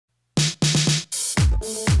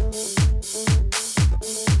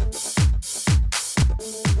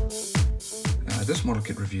This model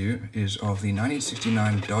kit review is of the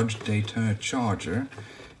 1969 Dodge Daytona Charger,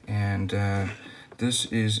 and this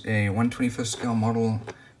is a 1/25th scale model,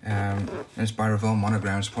 and it's by Revell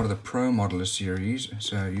monogram. It's part of the Pro Modeler series,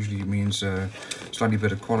 so usually it means slightly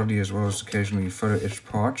better quality as well as occasionally photo etched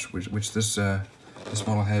parts, which this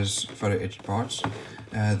model has photo etched parts.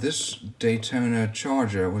 This Daytona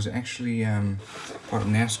Charger was actually part of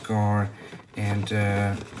NASCAR, and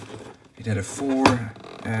it had a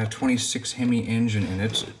 426 Hemi engine in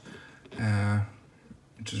it,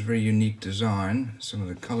 which is a very unique design. Some of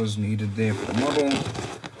the colors needed there for the model,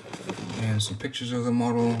 and some pictures of the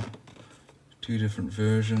model, two different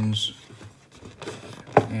versions.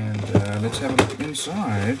 And let's have a look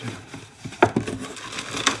inside.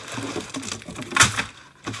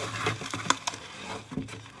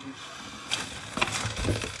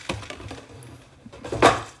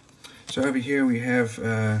 So over here we have,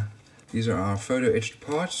 these are our photo etched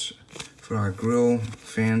parts for our grille,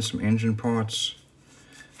 fans, some engine parts.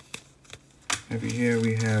 Over here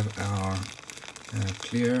we have our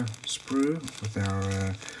clear sprue with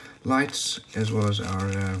our lights as well as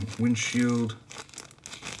our windshield.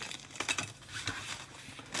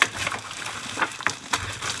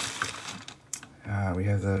 We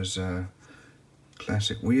have those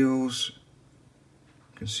classic wheels.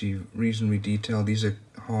 You can see reasonably detailed. These are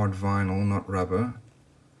hard vinyl, not rubber.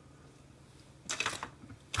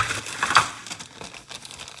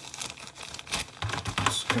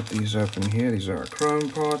 Let's cut these open here. These are our chrome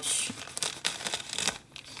parts.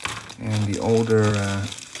 And the older,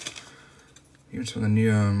 even some of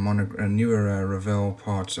the newer Revell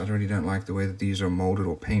parts, I really don't like the way that these are molded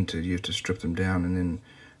or painted. You have to strip them down and then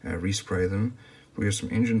respray them. We have some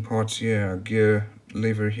engine parts here, our gear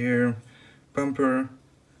lever here, bumper,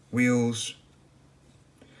 wheels,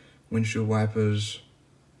 windshield wipers,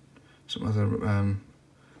 some other,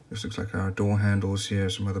 this looks like our door handles here,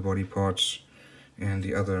 some other body parts, and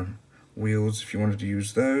the other wheels if you wanted to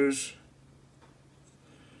use those.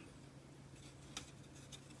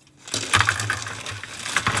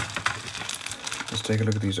 Let's take a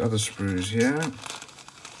look at these other sprues here.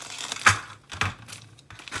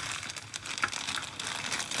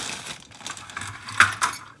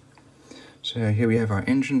 So here we have our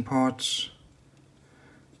engine parts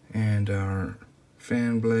and our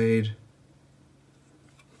fan blade.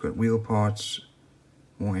 We've got wheel parts,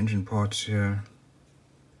 more engine parts here,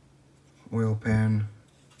 oil pan.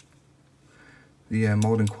 The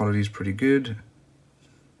molding quality is pretty good,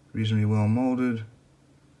 reasonably well molded.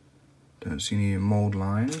 Don't see any mold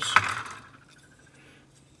lines.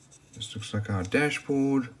 This looks like our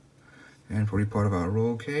dashboard and probably part of our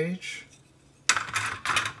roll cage.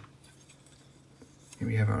 Here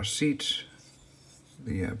we have our seat,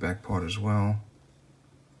 the back part as well,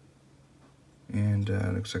 and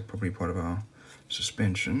looks like probably part of our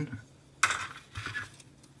suspension.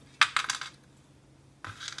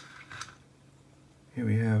 Here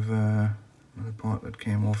we have another part that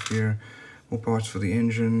came off here, more parts for the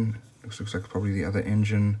engine. Looks like probably the other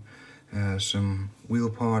engine, some wheel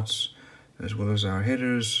parts, as well as our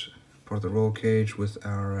headers, part of the roll cage with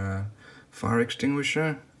our fire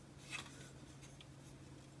extinguisher.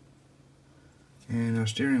 And our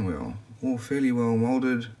steering wheel, all fairly well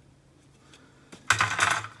molded.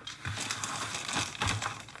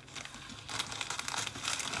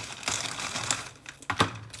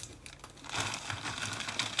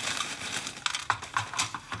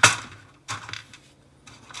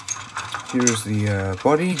 Here's the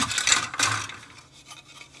body,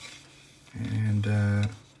 and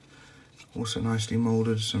also nicely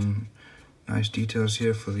molded. Some nice details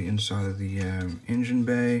here for the inside of the engine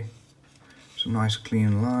bay. Some nice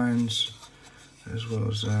clean lines, as well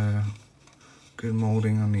as good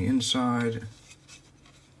molding on the inside.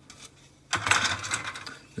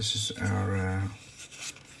 This is our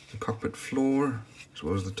the cockpit floor, as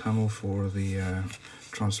well as the tunnel for the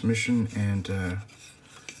transmission, and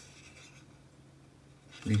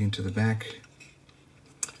leading to the back.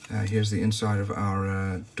 Here's the inside of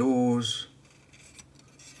our doors,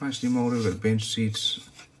 nicely molded with bench seats.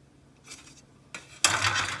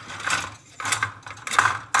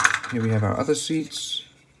 Here we have our other seats,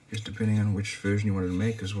 just depending on which version you wanted to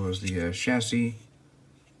make, as well as the chassis.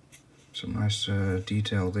 Some nice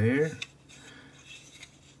detail there.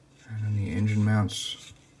 And then the engine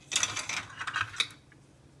mounts.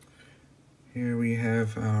 Here we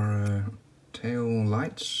have our tail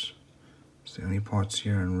lights. It's the only parts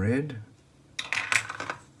here in red.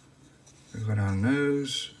 We've got our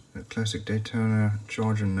nose, the classic Daytona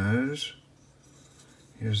Charger nose.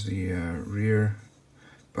 Here's the rear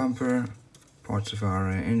bumper, parts of our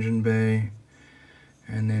engine bay,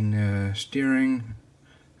 and then steering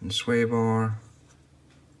and sway bar.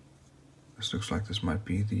 This looks like this might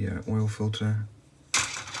be the oil filter.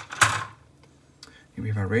 Here we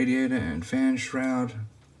have our radiator and fan shroud.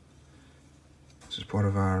 This is part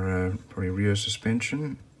of our probably rear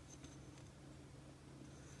suspension.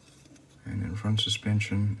 And then front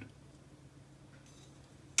suspension.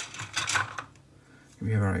 Here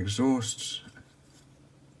we have our exhausts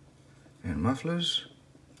and mufflers.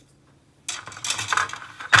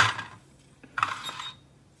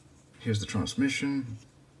 Here's the transmission,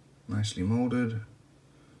 nicely molded.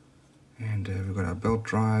 And we've got our belt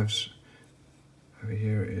drives. Over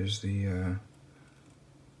here is the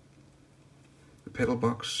pedal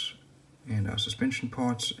box and our suspension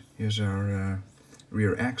parts. Here's our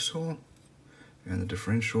rear axle and the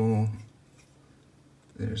differential.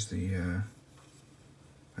 There's the,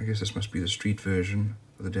 I guess this must be the street version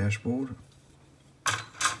of the dashboard.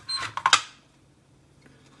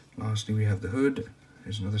 Lastly, we have the hood.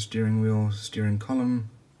 There's another steering wheel, steering column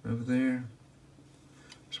over there.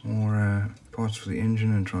 Some more parts for the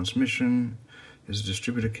engine and transmission. There's a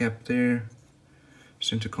distributor cap there.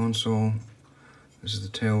 Center console. This is the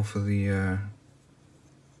tail for the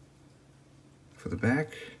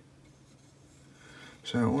back.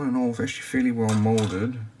 So all in all, it's actually fairly well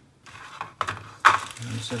molded.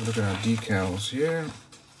 Let's have a look at our decals here.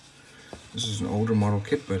 This is an older model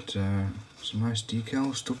kit, but some nice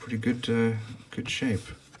decals, still pretty good, good shape.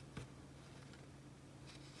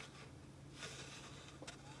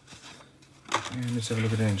 And let's have a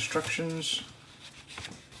look at the instructions.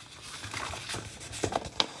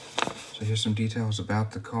 So here's some details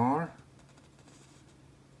about the car.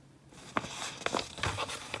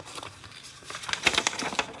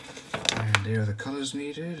 And there are the colors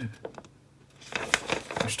needed.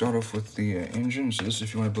 We start off with the engine. So this is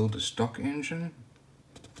if you want to build a stock engine.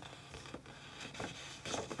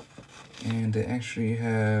 And they actually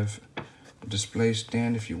have a display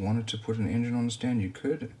stand. If you wanted to put an engine on the stand, you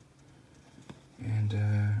could. And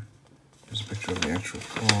there's a picture of the actual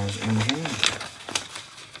car's engine.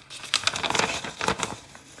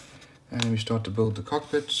 And then we start to build the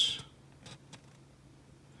cockpits.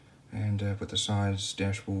 And put the sides,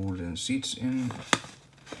 dashboard, and seats in.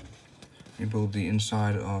 We build the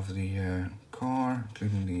inside of the car,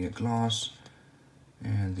 including the glass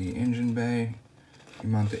and the engine bay. We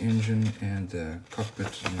mount the engine and the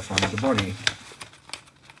cockpit in the front of the body.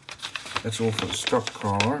 That's all for the stock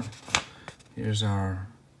car. Here's our,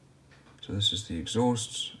 so this is the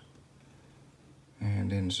exhausts,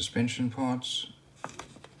 and then suspension parts.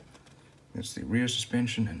 That's the rear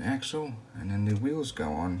suspension and axle, and then the wheels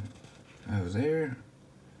go on over there.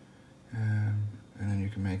 And then you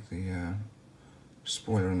can make the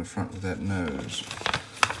spoiler in the front with that nose.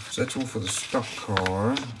 So that's all for the stock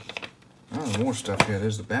car. Oh, more stuff here.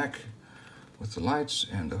 There's the back with the lights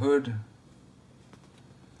and the hood.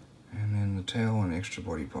 And then the tail and extra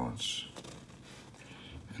body parts.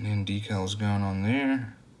 And then decals going on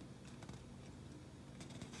there.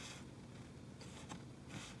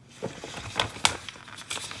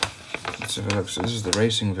 Let's have a look. So this is the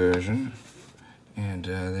racing version. And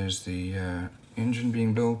there's the engine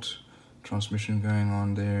being built. Transmission going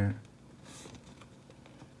on there.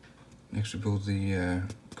 Next we build the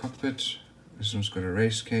cockpit. This one's got a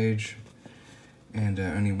race cage and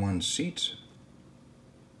only one seat.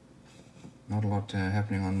 Not a lot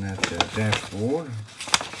happening on that dashboard.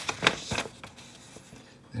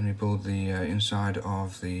 Then we build the inside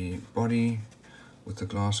of the body with the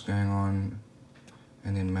glass going on,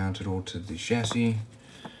 and then mount it all to the chassis.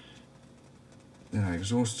 Then our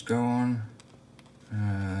exhausts go on.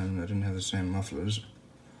 I didn't have the same mufflers.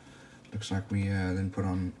 Looks like we then put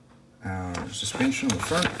on our suspension on the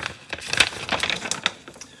front.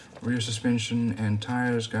 Rear suspension and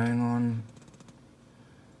tires going on.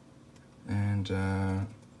 And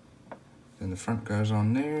then the front goes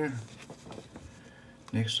on there.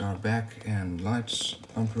 Next our back and lights,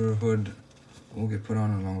 bumper, hood all get put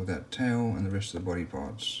on along with that tail and the rest of the body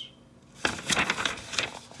parts.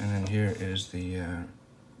 And then here is the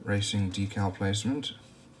racing decal placement.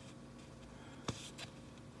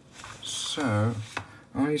 So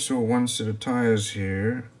I only saw one set of tires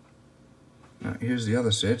here. Now here's the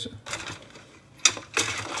other set.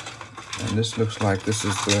 And this looks like this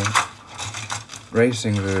is the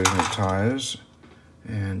racing version of tires.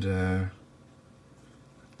 And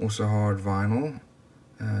also hard vinyl.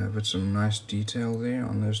 But some nice detail there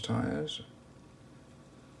on those tires.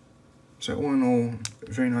 So all in all,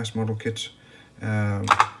 very nice model kit.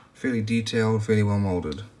 Fairly detailed, fairly well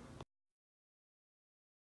molded.